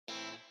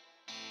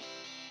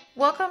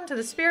Welcome to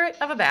the Spirit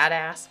of a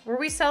Badass, where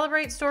we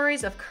celebrate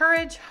stories of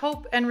courage,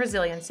 hope, and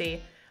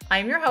resiliency.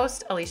 I'm your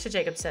host, Alecia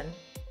Jacobson.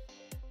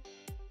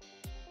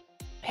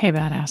 Hey,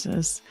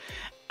 badasses.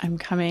 I'm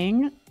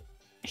coming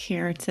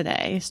here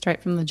today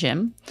straight from the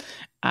gym.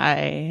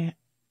 I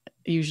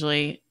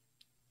usually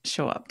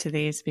show up to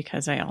these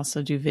because I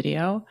also do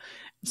video.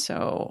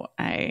 So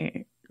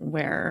I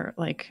wear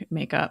like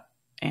makeup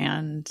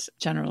and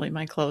generally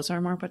my clothes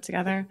are more put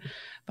together.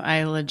 But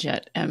I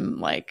legit am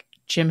like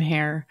gym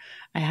hair.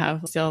 I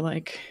have still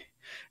like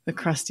the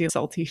crusty,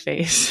 salty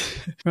face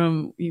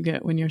from you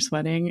get when you're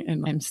sweating.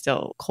 And I'm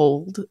still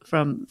cold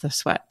from the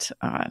sweat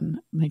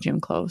on my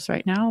gym clothes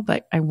right now.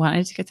 But I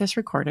wanted to get this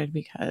recorded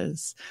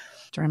because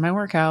during my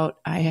workout,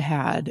 I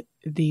had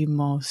the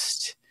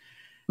most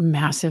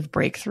massive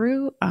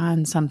breakthrough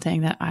on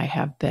something that I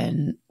have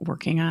been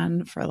working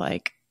on for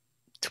like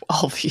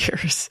 12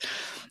 years.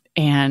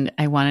 And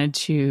I wanted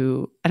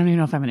to, I don't even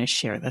know if I'm going to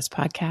share this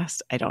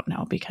podcast. I don't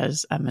know,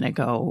 because I'm going to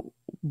go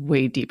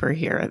way deeper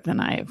here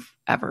than I've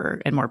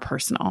ever, and more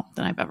personal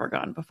than I've ever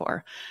gone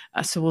before.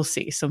 So we'll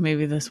see. So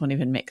maybe this won't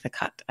even make the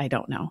cut. I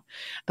don't know.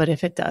 But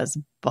if it does,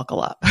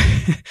 buckle up.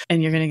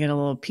 And you're going to get a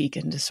little peek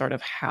into sort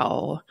of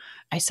how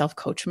I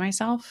self-coach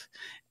myself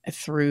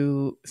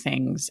through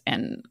things.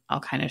 And I'll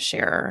kind of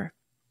share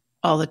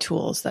all the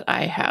tools that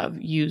I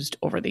have used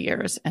over the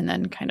years, and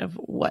then kind of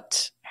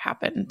what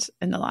happened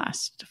in the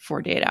last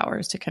 48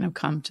 hours to kind of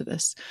come to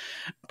this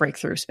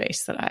breakthrough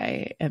space that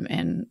I am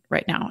in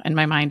right now. And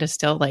my mind is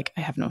still like,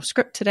 I have no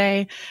script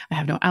today. I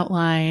have no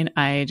outline.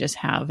 I just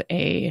have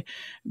a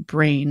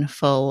brain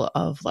full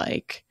of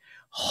like,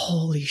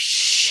 holy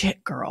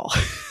shit, girl.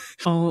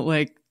 Oh,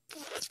 like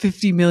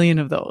 50 million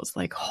of those.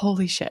 Like,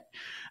 holy shit.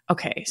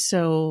 Okay.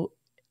 So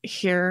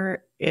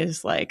here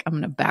is like, I'm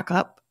going to back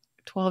up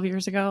 12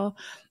 years ago,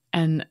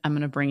 and I'm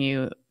going to bring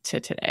you to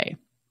today.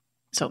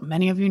 So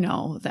many of you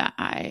know that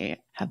I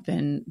have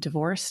been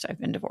divorced. I've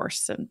been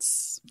divorced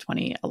since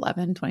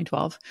 2011,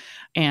 2012,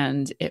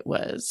 and it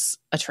was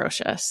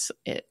atrocious.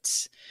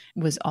 It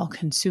was all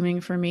consuming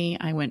for me.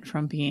 I went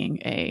from being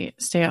a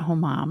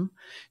stay-at-home mom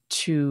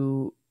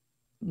to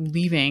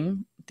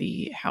leaving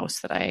the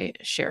house that I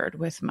shared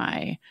with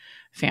my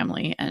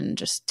family and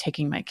just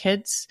taking my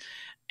kids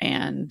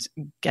and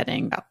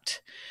getting out.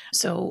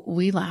 So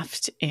we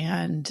left,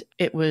 and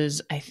it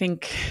was, I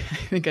think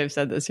I've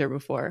said this here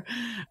before.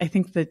 I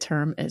think the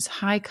term is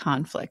high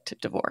conflict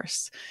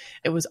divorce.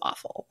 It was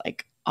awful,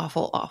 like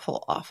awful,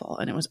 awful, awful.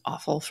 And it was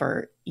awful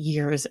for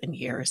years and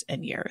years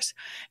and years.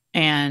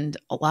 And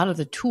a lot of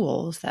the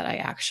tools that I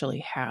actually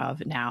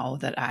have now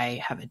that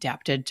I have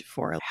adapted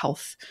for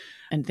health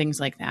and things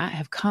like that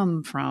have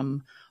come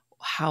from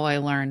how I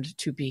learned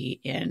to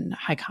be in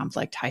high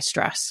conflict, high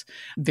stress,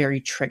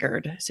 very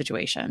triggered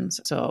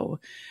situations. So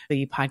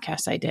the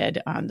podcast I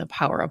did on the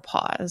power of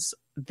pause,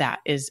 that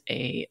is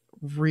a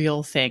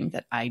real thing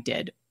that I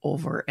did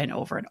over and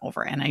over and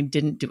over. And I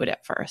didn't do it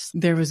at first.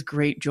 There was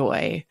great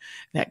joy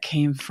that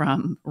came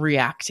from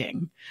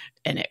reacting.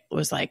 And it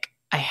was like,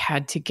 I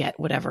had to get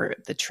whatever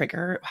the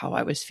trigger, how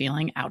I was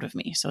feeling out of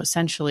me. So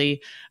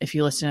essentially, if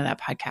you listen to that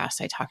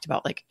podcast, I talked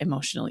about like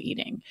emotional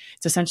eating.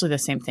 It's essentially the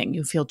same thing.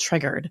 You feel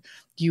triggered,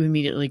 you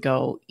immediately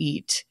go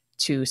eat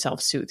to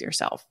self-soothe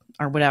yourself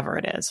or whatever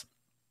it is.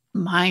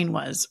 Mine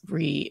was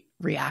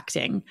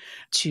reacting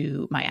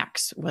to my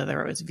ex,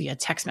 whether it was via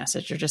text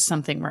message or just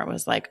something where I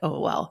was like, oh,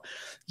 well,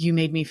 you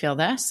made me feel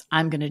this,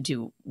 I'm going to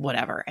do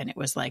whatever. And it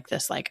was like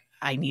this, like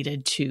I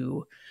needed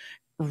to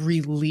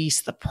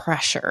release the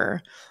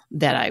pressure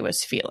that I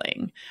was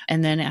feeling.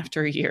 And then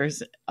after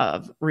years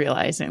of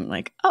realizing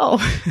like, oh,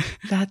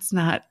 that's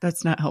not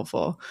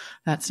helpful.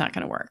 That's not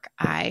going to work.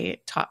 I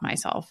taught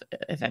myself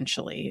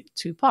eventually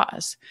to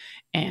pause,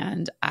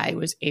 and I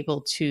was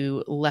able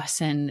to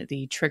lessen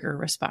the trigger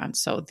response.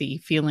 So the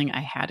feeling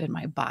I had in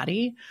my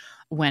body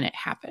when it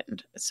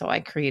happened. So I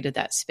created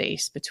that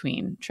space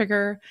between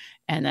trigger,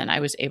 and then I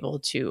was able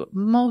to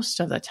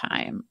most of the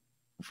time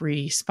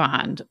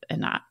respond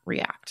and not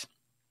react.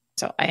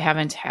 So I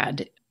haven't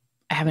had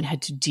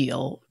to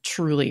deal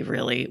truly,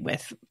 really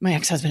with my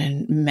ex-husband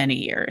in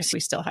many years. We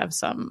still have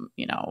some,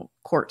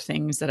 court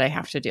things that I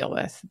have to deal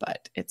with,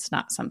 but it's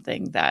not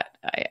something that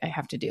I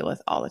have to deal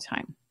with all the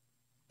time.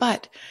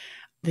 But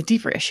the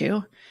deeper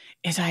issue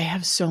is I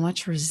have so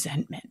much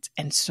resentment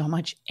and so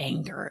much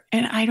anger,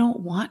 and I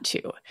don't want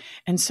to.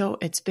 And so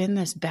it's been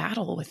this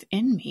battle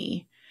within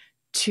me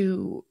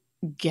to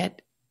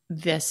get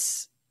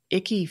this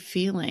icky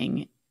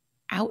feeling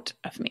out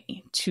of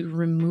me, to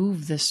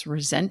remove this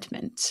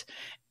resentment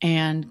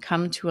and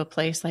come to a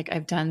place like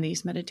I've done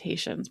these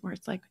meditations where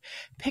it's like,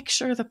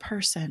 picture the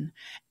person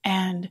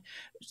and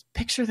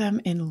picture them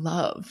in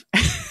love.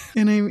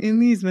 And I'm in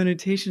these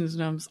meditations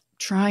and I'm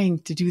trying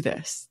to do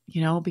this,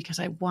 because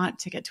I want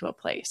to get to a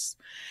place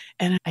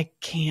and I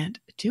can't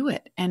do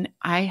it. And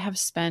I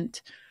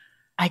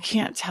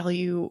can't tell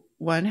you,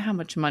 one, how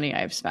much money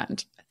I've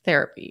spent.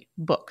 Therapy,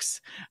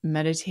 books,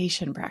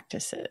 meditation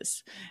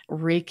practices,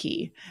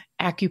 Reiki,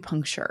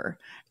 acupuncture,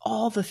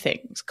 all the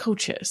things,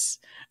 coaches,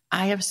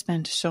 I have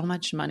spent so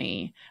much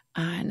money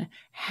on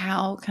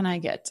how can I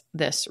get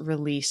this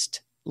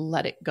released,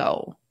 let it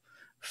go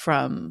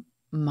from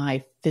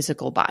my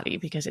physical body,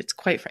 because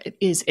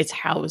it's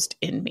housed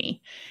in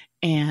me.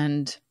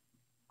 And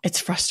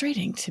it's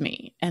frustrating to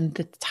me. And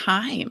the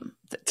time,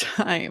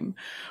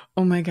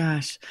 oh my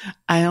gosh,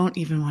 I don't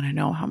even want to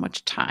know how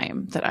much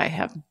time that I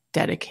have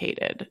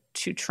dedicated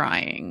to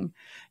trying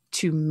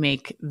to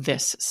make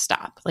this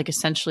stop. Like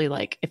essentially,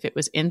 like if it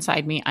was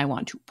inside me, I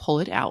want to pull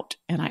it out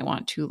and I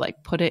want to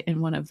like put it in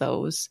one of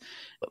those,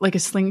 like a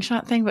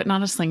slingshot thing, but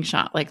not a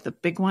slingshot, like the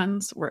big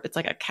ones where it's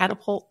like a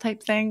catapult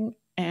type thing.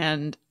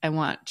 And I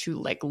want to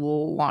like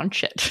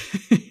launch it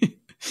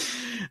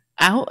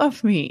out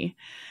of me.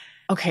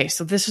 Okay,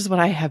 so this is what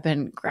I have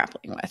been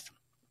grappling with.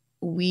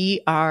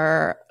 We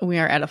are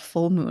at a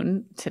full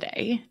moon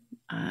today.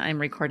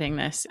 I'm recording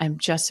this. I'm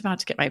just about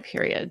to get my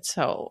period.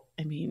 So,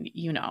 I mean,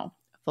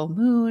 full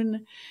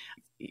moon,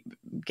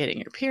 getting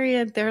your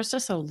period, there's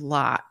just a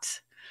lot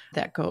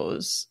that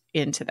goes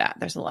into that.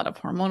 There's a lot of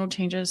hormonal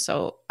changes.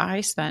 So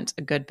I spent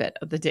a good bit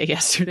of the day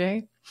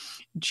yesterday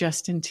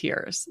just in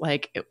tears.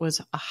 Like it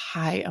was a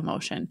high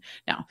emotion.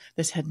 Now,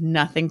 this had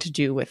nothing to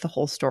do with the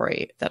whole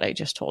story that I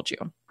just told you.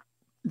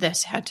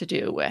 This had to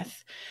do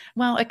with,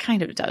 well, it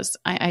kind of does.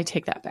 I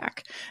take that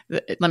back.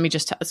 Let me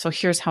just tell. So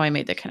here's how I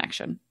made the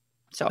connection.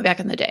 So back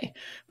in the day,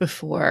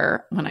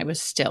 before when I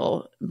was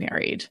still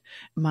married,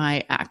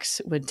 my ex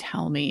would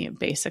tell me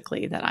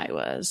basically that I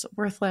was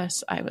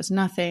worthless. I was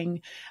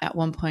nothing. At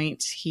one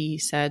point, he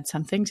said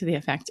something to the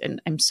effect,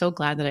 and I'm so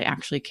glad that I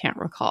actually can't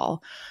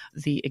recall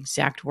the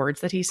exact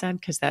words that he said,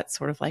 because that's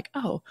sort of like,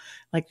 oh,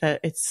 like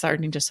it's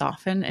starting to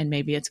soften and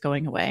maybe it's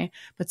going away.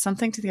 But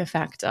something to the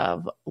effect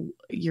of,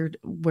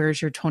 where's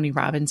your Tony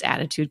Robbins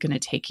attitude going to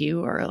take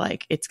you? Or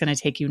like, it's going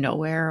to take you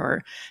nowhere,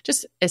 or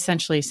just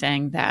essentially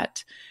saying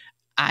that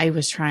I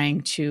was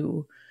trying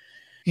to,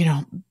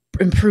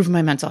 improve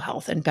my mental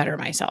health and better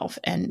myself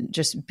and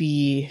just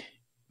be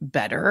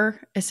better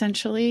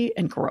essentially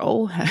and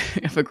grow,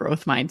 have a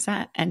growth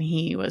mindset. And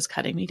he was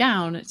cutting me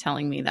down,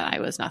 telling me that I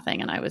was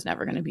nothing and I was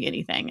never going to be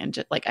anything. And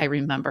just like, I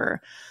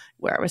remember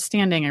where I was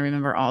standing. I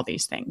remember all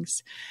these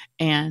things.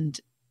 And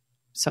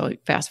so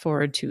fast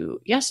forward to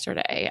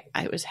yesterday,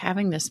 I was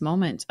having this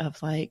moment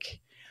of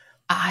like,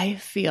 I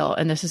feel,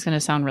 and this is going to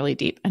sound really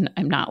deep, and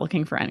I'm not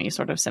looking for any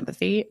sort of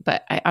sympathy,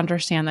 but I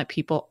understand that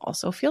people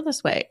also feel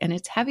this way, and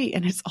it's heavy,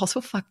 and it's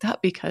also fucked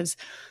up because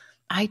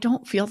I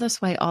don't feel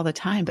this way all the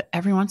time, but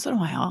every once in a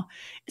while,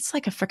 it's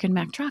like a freaking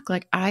Mack truck.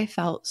 Like I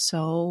felt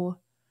so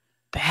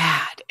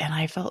bad, and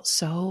I felt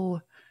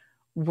so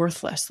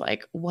worthless.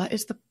 Like, what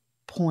is the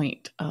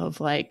point of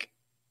like,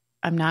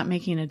 I'm not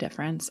making a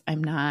difference.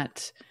 I'm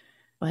not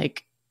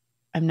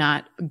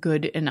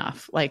good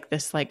enough. Like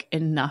this, like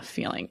enough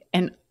feeling.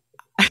 And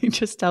I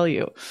just tell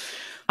you,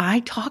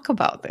 I talk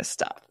about this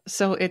stuff.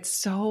 So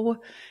it's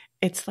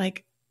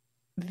like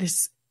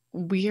this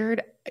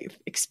weird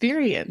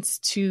experience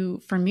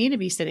for me to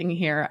be sitting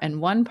here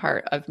and one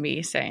part of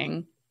me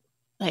saying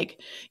like,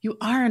 you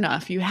are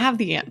enough. You have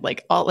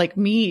like all like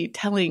me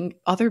telling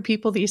other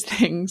people these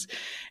things.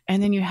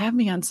 And then you have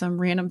me on some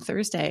random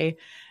Thursday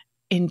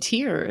in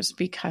tears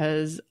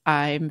because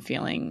I'm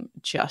feeling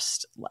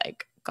just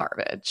like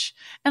garbage.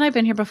 And I've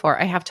been here before.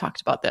 I have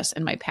talked about this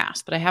in my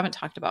past, but I haven't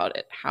talked about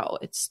it, how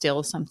it's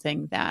still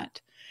something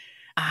that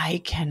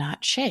I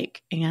cannot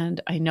shake.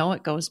 And I know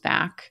it goes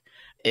back.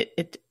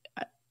 It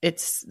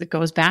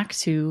goes back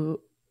to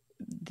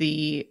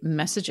the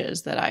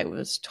messages that I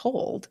was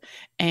told.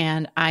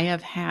 And I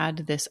have had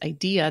this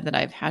idea that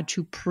I've had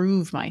to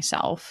prove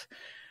myself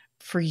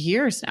for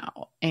years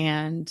now.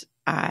 And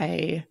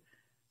a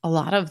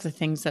lot of the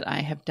things that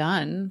I have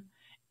done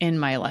in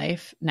my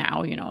life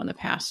now, in the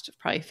past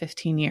probably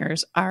 15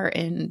 years are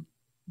in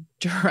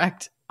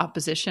direct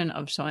opposition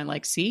of showing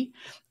like, see,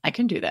 I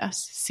can do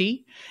this.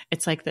 See,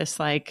 it's like this,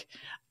 like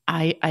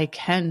I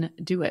can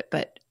do it,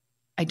 but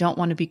I don't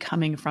want to be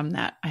coming from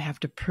that. I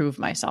have to prove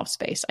myself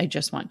space. I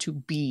just want to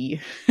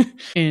be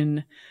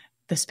in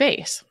the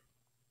space.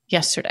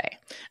 Yesterday,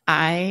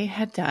 I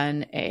had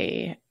done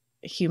a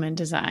human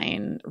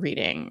design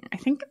reading, I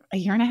think a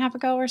year and a half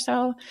ago or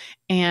so.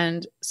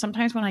 And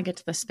sometimes when I get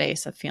to the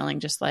space of feeling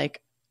just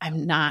like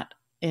I'm not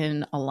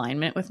in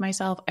alignment with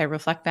myself, I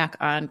reflect back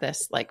on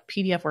this like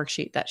PDF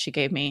worksheet that she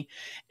gave me.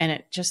 And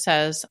it just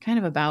says kind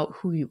of about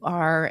who you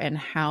are and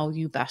how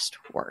you best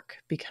work,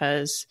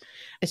 because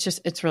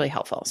it's really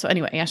helpful. So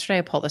anyway, yesterday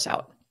I pulled this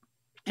out.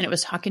 And it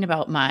was talking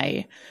about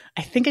I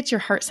think it's your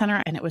heart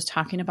center. And it was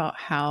talking about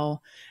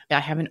how I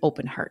have an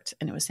open heart.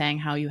 And it was saying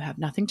how you have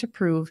nothing to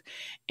prove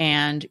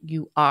and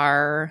you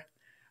are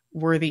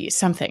worthy,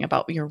 something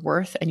about your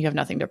worth, and you have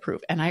nothing to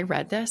prove. And I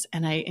read this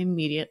and I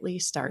immediately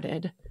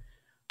started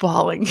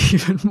bawling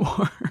even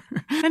more.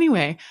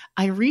 Anyway,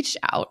 I reached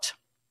out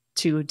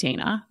to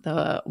Dana,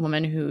 the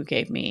woman who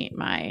gave me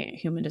my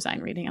human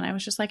design reading. And I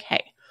was just like,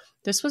 hey,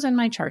 this was in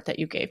my chart that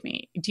you gave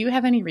me. Do you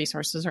have any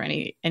resources or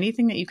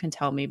anything that you can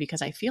tell me?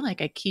 Because I feel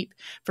like I keep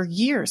for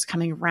years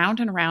coming round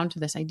and around to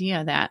this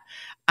idea that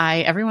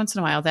every once in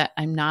a while that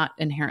I'm not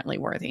inherently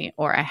worthy,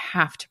 or I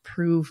have to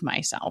prove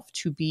myself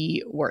to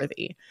be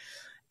worthy.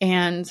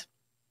 And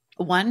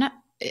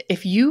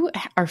if you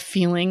are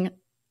feeling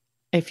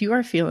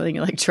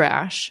like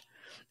trash,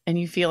 and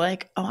you feel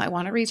like, oh, I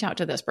want to reach out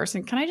to this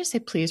person, can I just say,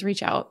 please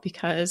reach out?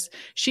 Because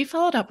she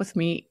followed up with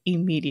me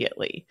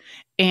immediately.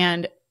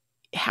 And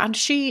had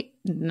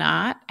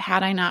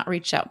I not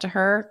reached out to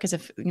her, because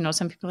if,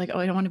 some people are like, oh,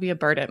 I don't want to be a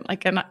burden.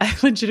 Like, and I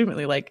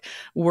legitimately like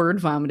word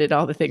vomited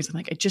all the things. I'm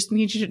like, I just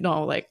need you to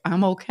know, like,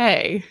 I'm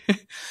okay.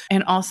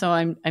 And also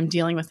I'm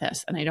dealing with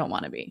this and I don't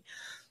want to be.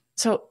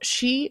 So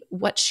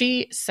what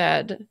she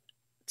said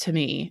to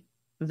me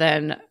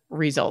then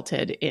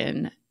resulted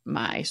in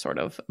my sort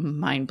of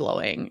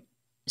mind-blowing.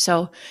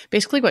 So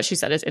basically what she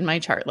said is, in my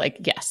chart, like,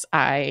 yes,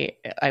 I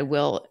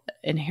will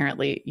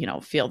inherently,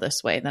 feel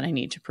this way, that I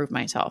need to prove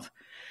myself.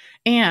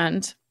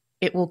 And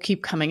it will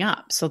keep coming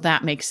up. So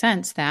that makes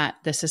sense that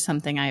this is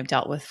something I've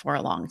dealt with for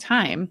a long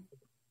time,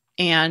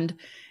 and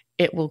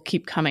it will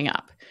keep coming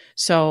up.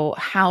 So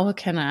how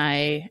can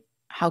I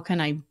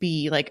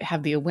be like,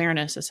 have the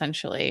awareness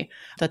essentially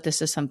that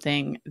this is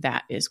something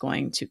that is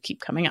going to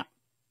keep coming up?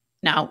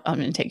 Now I'm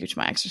going to take you to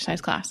my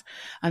exercise class.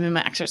 I'm in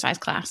my exercise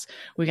class.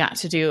 We got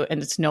to do,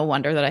 and it's no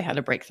wonder that I had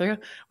a breakthrough.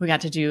 We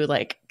got to do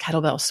like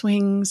kettlebell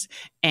swings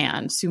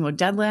and sumo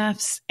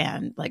deadlifts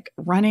and like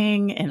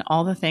running and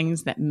all the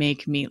things that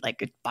make me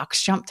like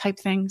box jump type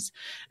things.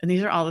 And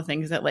these are all the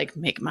things that like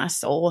make my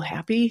soul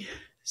happy.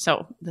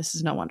 So this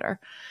is no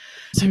wonder.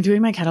 So I'm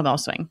doing my kettlebell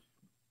swing,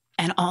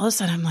 and all of a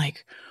sudden I'm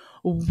like,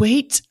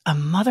 wait a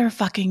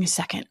motherfucking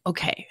second.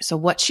 Okay. So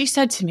what she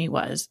said to me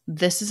was,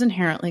 this is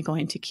inherently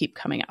going to keep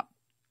coming up.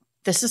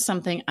 This is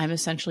something I'm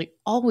essentially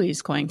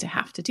always going to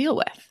have to deal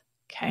with.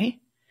 Okay.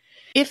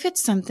 If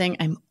it's something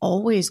I'm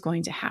always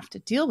going to have to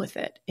deal with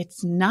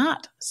it's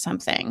not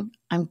something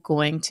I'm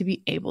going to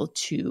be able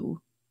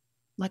to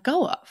let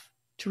go of,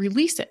 to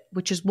release it,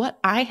 which is what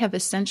I have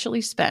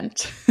essentially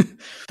spent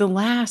the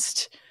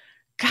last,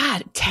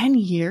 10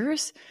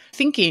 years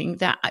thinking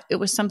that it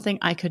was something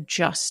I could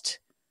just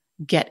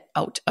get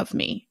out of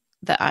me,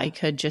 that I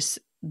could just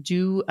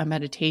do a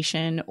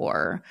meditation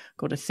or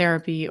go to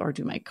therapy or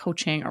do my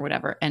coaching or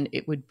whatever, and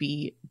it would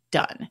be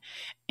done.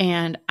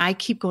 And I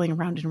keep going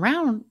around and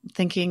around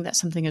thinking that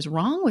something is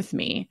wrong with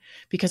me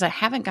because I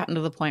haven't gotten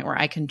to the point where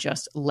I can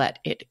just let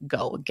it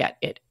go, get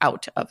it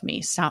out of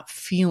me, stop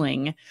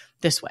feeling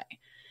this way.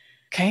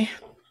 Okay.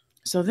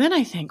 So then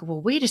I think,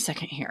 well, wait a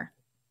second here.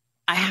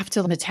 I have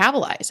to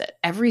metabolize it.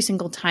 Every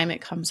single time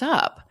it comes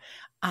up,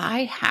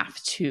 I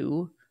have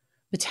to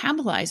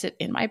metabolize it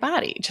in my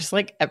body. Just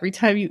like every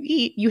time you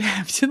eat, you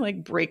have to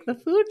like break the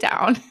food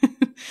down.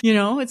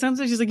 It sounds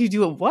like just like you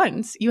do it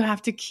once, you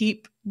have to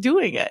keep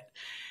doing it.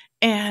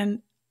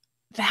 And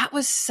that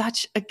was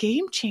such a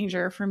game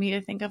changer for me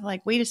to think of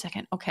like, wait a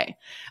second. Okay.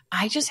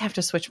 I just have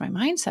to switch my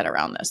mindset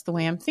around this, the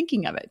way I'm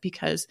thinking of it,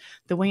 because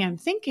the way I'm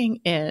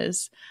thinking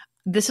is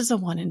this is a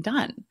one and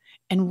done.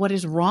 And what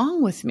is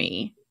wrong with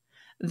me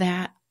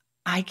that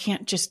I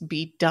can't just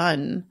be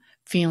done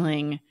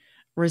feeling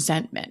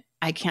resentment.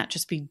 I can't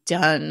just be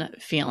done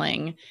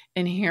feeling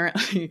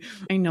inherently,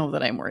 I know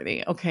that I'm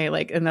worthy. Okay.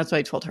 Like, and that's what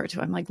I told her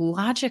too. I'm like,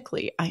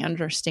 logically, I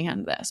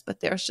understand this, but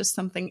there's just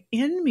something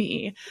in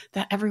me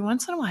that every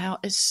once in a while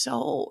it's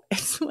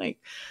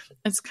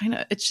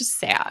just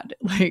sad.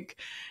 Like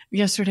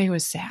yesterday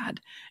was sad,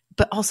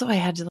 but also I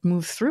had to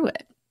move through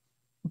it.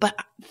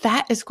 But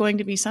that is going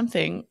to be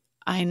something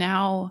I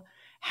now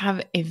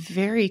have a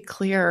very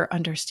clear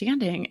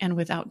understanding and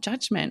without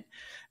judgment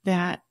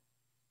that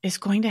is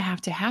going to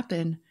have to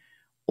happen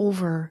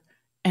over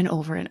and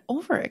over and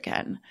over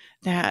again,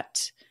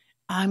 that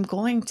I'm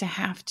going to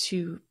have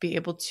to be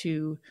able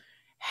to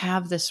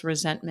have this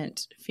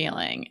resentment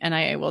feeling. And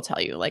I will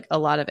tell you, like, a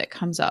lot of it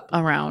comes up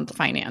around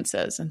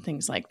finances and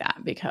things like that,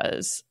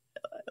 because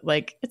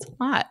like it's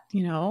a lot,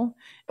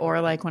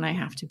 or like when I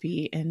have to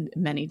be in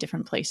many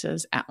different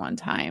places at one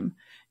time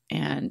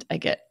and I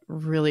get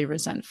really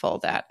resentful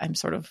that I'm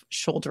sort of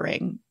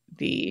shouldering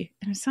and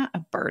it's not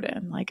a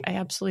burden. Like I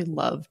absolutely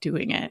love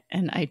doing it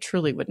and I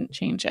truly wouldn't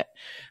change it,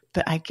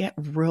 but I get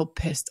real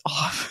pissed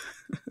off,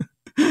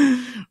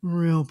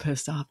 real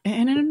pissed off.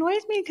 And it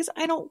annoys me because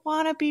I don't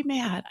want to be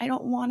mad. I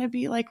don't want to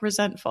be like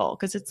resentful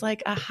because it's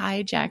like a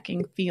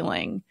hijacking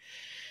feeling.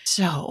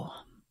 So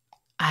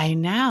I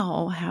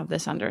now have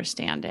this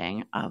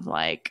understanding of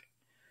like,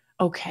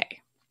 okay,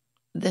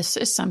 this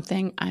is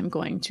something I'm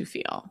going to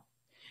feel.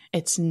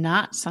 It's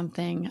not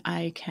something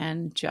I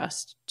can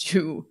just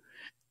do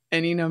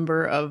any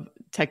number of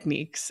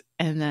techniques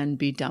and then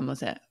be done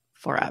with it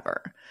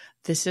forever.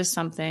 This is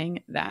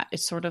something that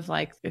it's sort of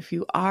like if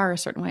you are a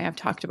certain way, I've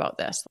talked about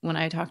this when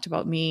I talked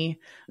about me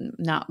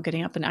not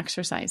getting up and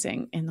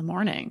exercising in the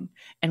morning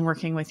and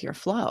working with your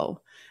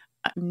flow,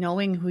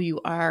 knowing who you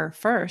are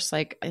first,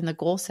 like in the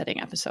goal setting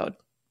episode,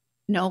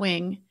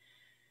 knowing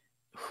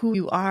who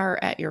you are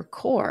at your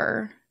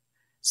core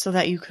so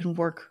that you can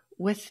work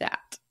with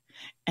that.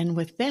 And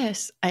with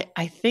this,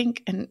 I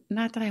think, and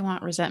not that I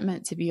want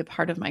resentment to be a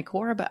part of my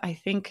core, but I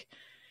think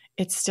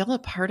it's still a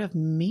part of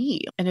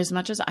me. And as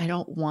much as I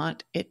don't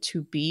want it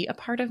to be a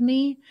part of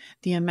me,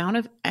 the amount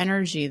of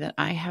energy that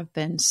I have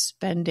been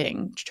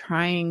spending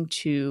trying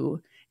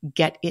to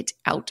get it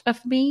out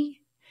of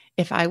me,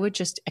 if I would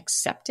just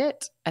accept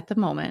it at the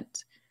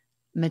moment,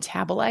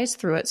 metabolize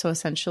through it, so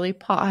essentially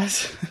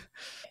pause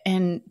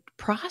and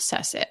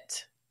process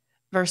it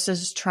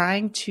versus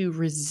trying to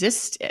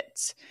resist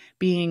it,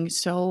 being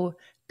so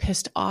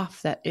pissed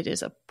off that it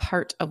is a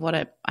part of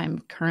what I'm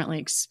currently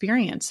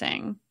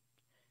experiencing,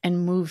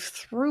 and move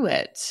through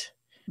it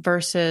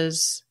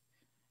versus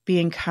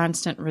being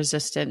constant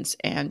resistance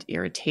and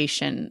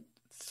irritation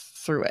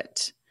through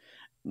it,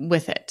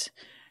 with it.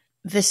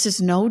 This is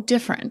no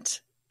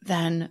different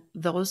than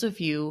those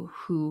of you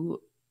who,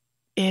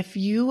 if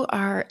you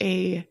are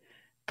a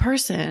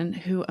person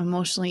who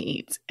emotionally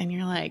eats and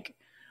you're like,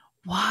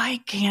 why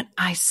can't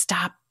I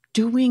stop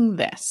doing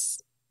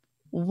this?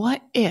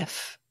 What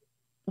if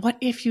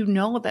you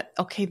know that,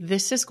 okay,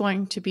 this is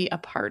going to be a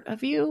part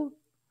of you,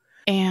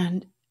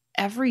 and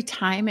every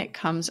time it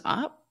comes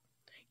up,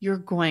 you're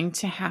going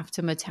to have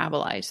to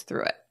metabolize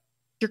through it.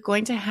 You're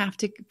going to have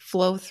to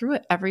flow through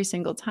it every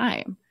single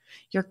time.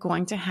 You're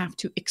going to have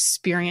to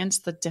experience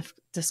the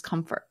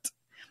discomfort.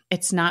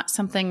 It's not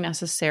something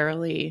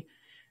necessarily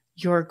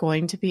you're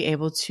going to be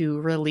able to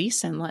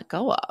release and let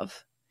go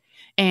of.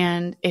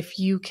 And if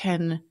you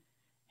can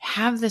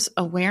have this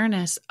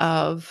awareness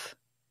of,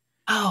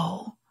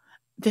 oh,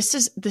 this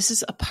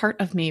is a part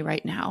of me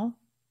right now.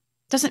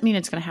 Doesn't mean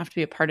it's going to have to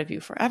be a part of you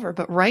forever,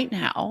 but right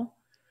now,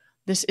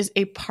 this is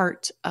a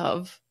part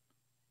of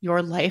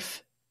your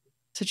life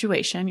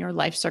situation, your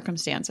life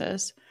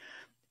circumstances,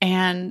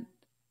 and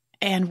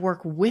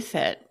work with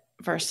it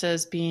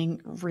versus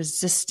being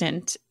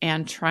resistant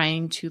and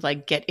trying to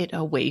like get it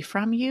away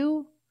from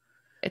you.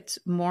 It's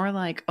more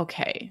like,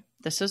 okay,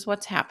 this is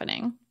what's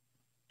happening.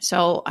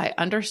 So I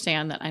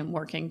understand that I'm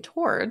working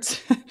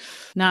towards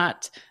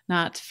not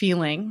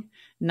feeling,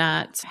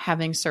 not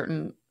having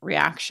certain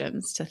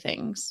reactions to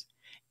things.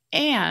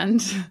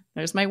 And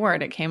there's my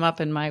word. It came up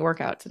in my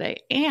workout today.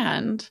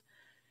 And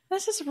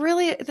this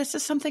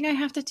is something I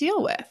have to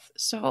deal with.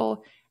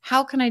 So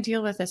how can I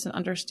deal with this and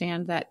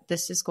understand that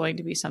this is going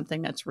to be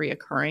something that's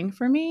reoccurring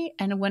for me?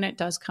 And when it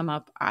does come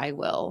up, I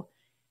will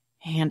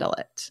handle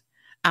it.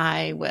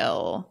 I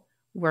will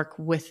work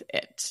with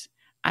it.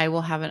 I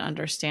will have an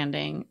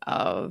understanding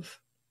of,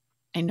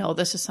 I know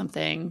this is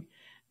something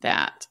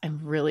that I'm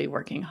really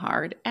working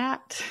hard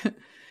at,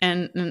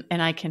 and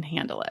I can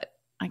handle it.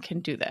 I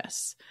can do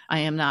this. I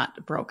am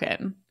not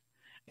broken.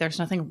 There's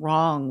nothing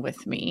wrong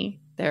with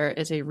me. There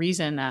is a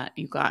reason that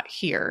you got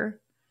here,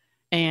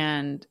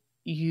 and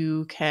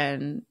you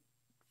can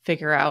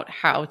figure out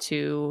how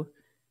to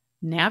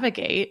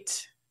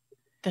navigate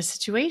the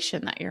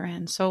situation that you're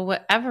in. So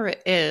whatever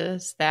it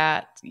is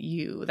that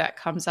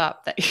comes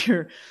up that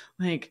you're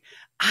like,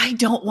 I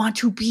don't want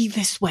to be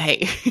this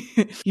way,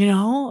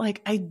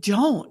 like I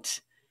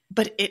don't,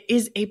 but it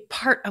is a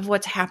part of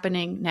what's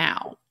happening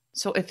now.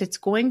 So if it's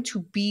going to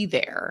be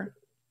there,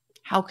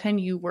 how can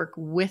you work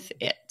with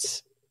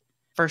it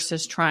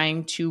versus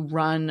trying to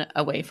run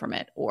away from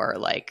it or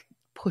like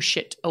push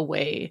it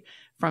away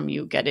from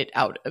you, get it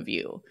out of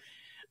you?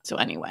 So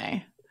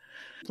anyway,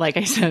 like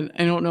I said,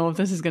 I don't know if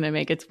this is going to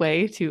make its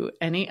way to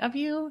any of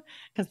you,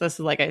 because this is,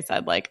 like I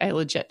said, like I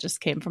legit just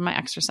came from my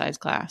exercise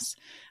class.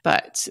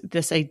 But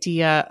this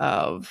idea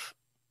of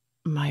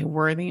my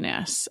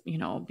worthiness,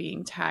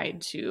 being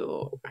tied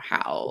to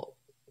how,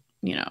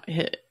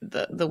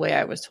 the way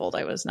I was told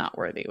I was not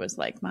worthy was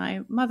like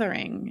my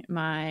mothering,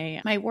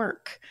 my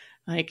work.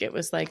 Like it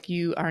was like,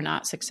 you are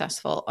not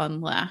successful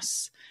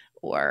unless,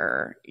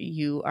 or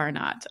you are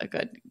not a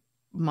good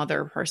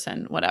mother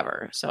person,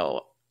 whatever.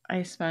 So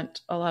I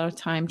spent a lot of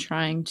time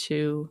trying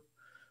to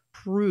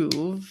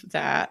prove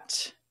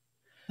that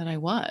I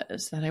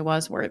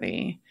was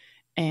worthy.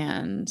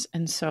 And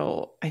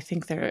so I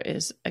think there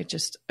is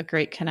just a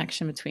great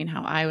connection between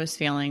how I was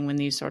feeling when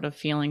these sort of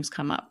feelings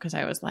come up. Cause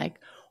I was like,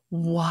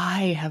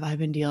 why have I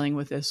been dealing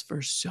with this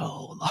for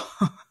so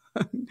long?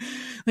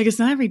 Like, it's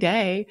not every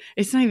day.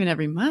 It's not even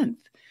every month,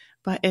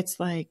 but it's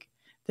like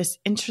this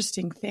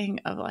interesting thing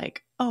of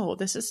like, oh,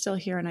 this is still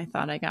here. And I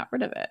thought I got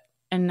rid of it.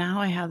 And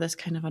now I have this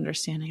kind of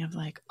understanding of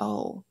like,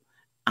 oh,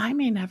 I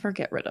may never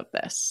get rid of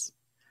this,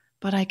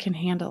 but I can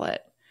handle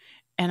it.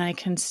 And I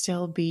can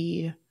still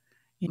be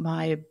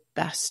my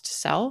best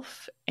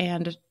self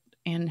and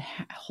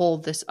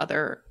hold this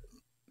other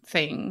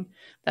thing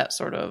that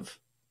sort of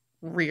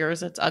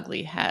rears its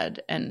ugly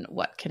head. And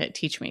what can it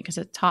teach me? Because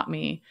it taught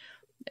me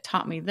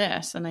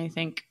this. And I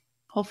think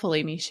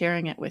hopefully me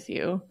sharing it with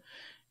you,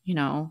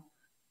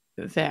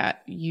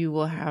 that you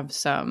will have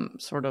some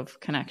sort of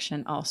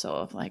connection also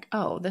of like,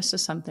 oh, this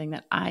is something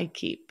that I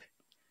keep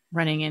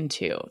running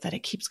into, that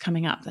it keeps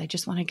coming up, that I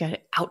just want to get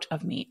it out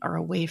of me or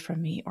away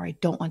from me, or I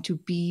don't want to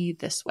be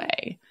this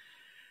way.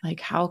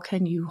 Like, how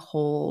can you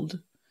hold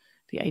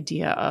the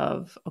idea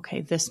of,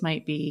 okay, this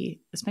might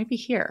be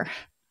here.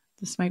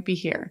 This might be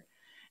here.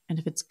 And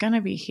if it's going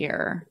to be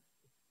here,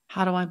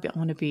 how do I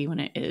want to be when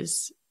it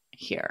is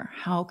here?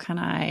 How can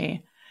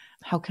I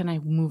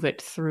move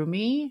it through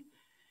me?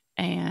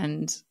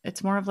 And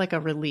it's more of like a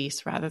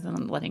release rather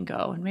than letting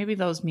go. And maybe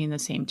those mean the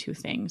same two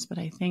things, but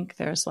I think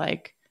there's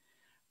like,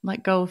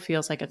 let go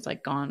feels like it's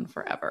like gone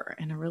forever.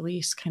 And a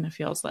release kind of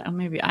feels like,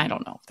 maybe, I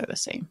don't know if they're the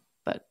same,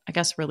 but I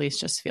guess release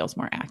just feels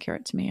more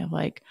accurate to me, of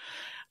like,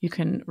 you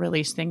can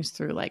release things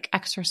through like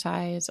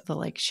exercise, the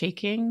like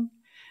shaking.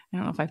 I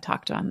don't know if I've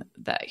talked on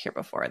that here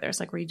before. There's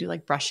like where you do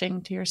like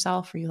brushing to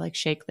yourself, or you like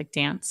shake, like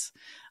dance,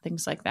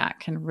 things like that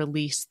can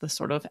release the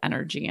sort of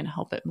energy and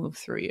help it move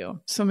through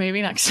you. So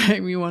maybe next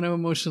time you want to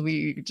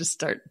emotionally just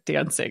start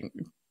dancing,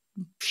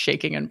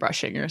 shaking and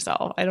brushing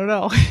yourself. I don't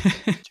know.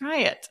 Try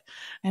it.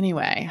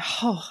 Anyway,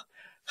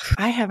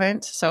 I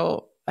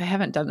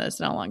haven't done this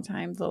in a long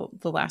time.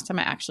 The last time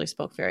I actually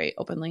spoke very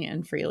openly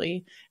and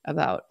freely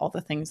about all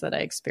the things that I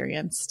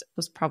experienced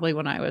was probably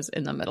when I was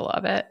in the middle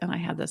of it, and I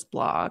had this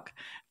blog,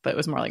 but it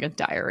was more like a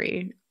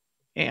diary.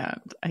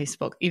 And I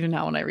spoke, even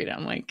now when I read it,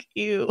 I'm like,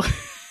 ew.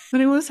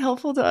 But it was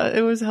helpful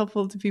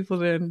to people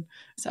then.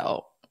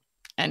 So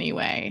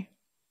anyway,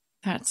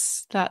 that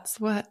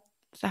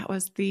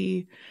was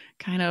the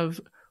kind of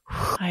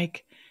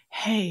like,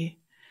 hey,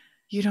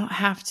 you don't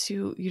have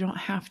to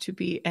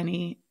be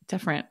any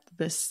different.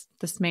 This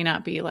may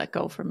not be let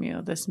go from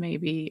you. This may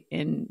be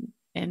in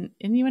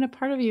you and a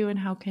part of you, and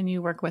how can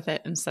you work with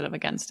it instead of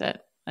against it?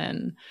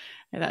 And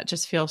that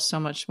just feels so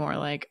much more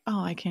like,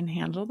 oh, I can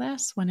handle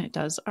this when it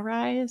does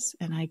arise,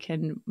 and I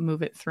can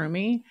move it through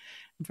me,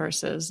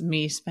 versus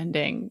me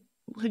spending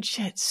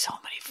legit so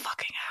many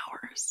fucking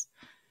hours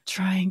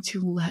trying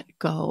to let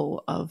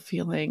go of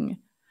feeling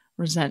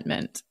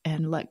resentment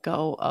and let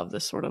go of the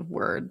sort of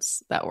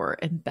words that were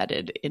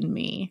embedded in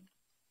me.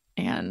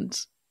 And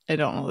I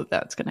don't know that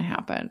that's going to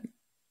happen.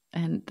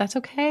 And that's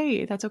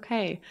okay. That's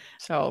okay.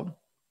 So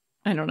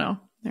I don't know.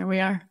 There we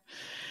are.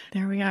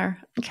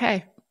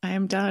 Okay. I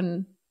am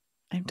done.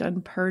 I'm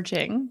done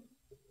purging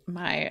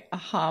my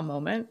aha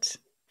moment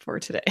for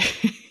today.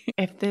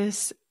 If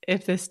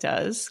this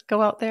does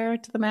go out there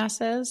to the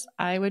masses,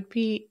 I would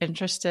be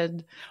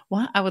interested.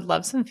 I would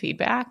love some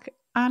feedback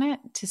on it,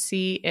 to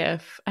see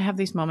if I have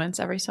these moments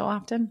every so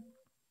often.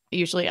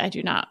 Usually I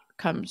do not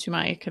come to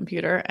my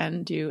computer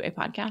and do a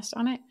podcast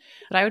on it,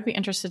 but I would be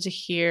interested to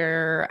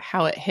hear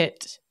how it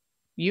hit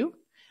you.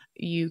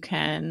 You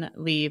can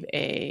leave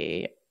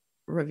a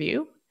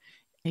review.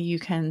 You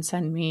can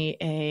send me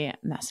a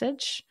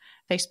message.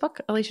 Facebook,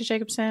 Alecia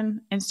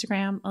Jacobson,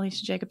 Instagram,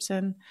 Alecia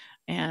Jacobson.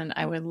 And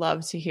I would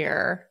love to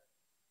hear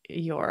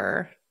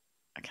your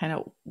kind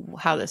of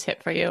how this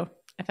hit for you.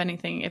 If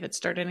anything, if it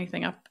stirred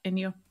anything up in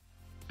you.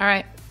 All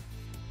right.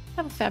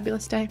 Have a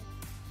fabulous day.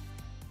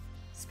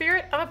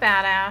 Spirit of a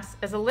Badass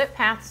is a Lit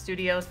Path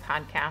Studios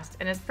podcast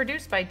and is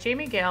produced by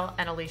Jamie Gale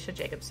and Alecia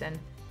Jacobson.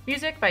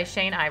 Music by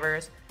Shane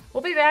Ivers.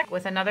 We'll be back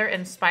with another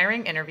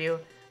inspiring interview.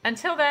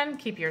 Until then,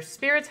 keep your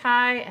spirits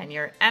high and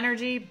your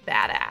energy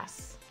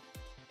badass.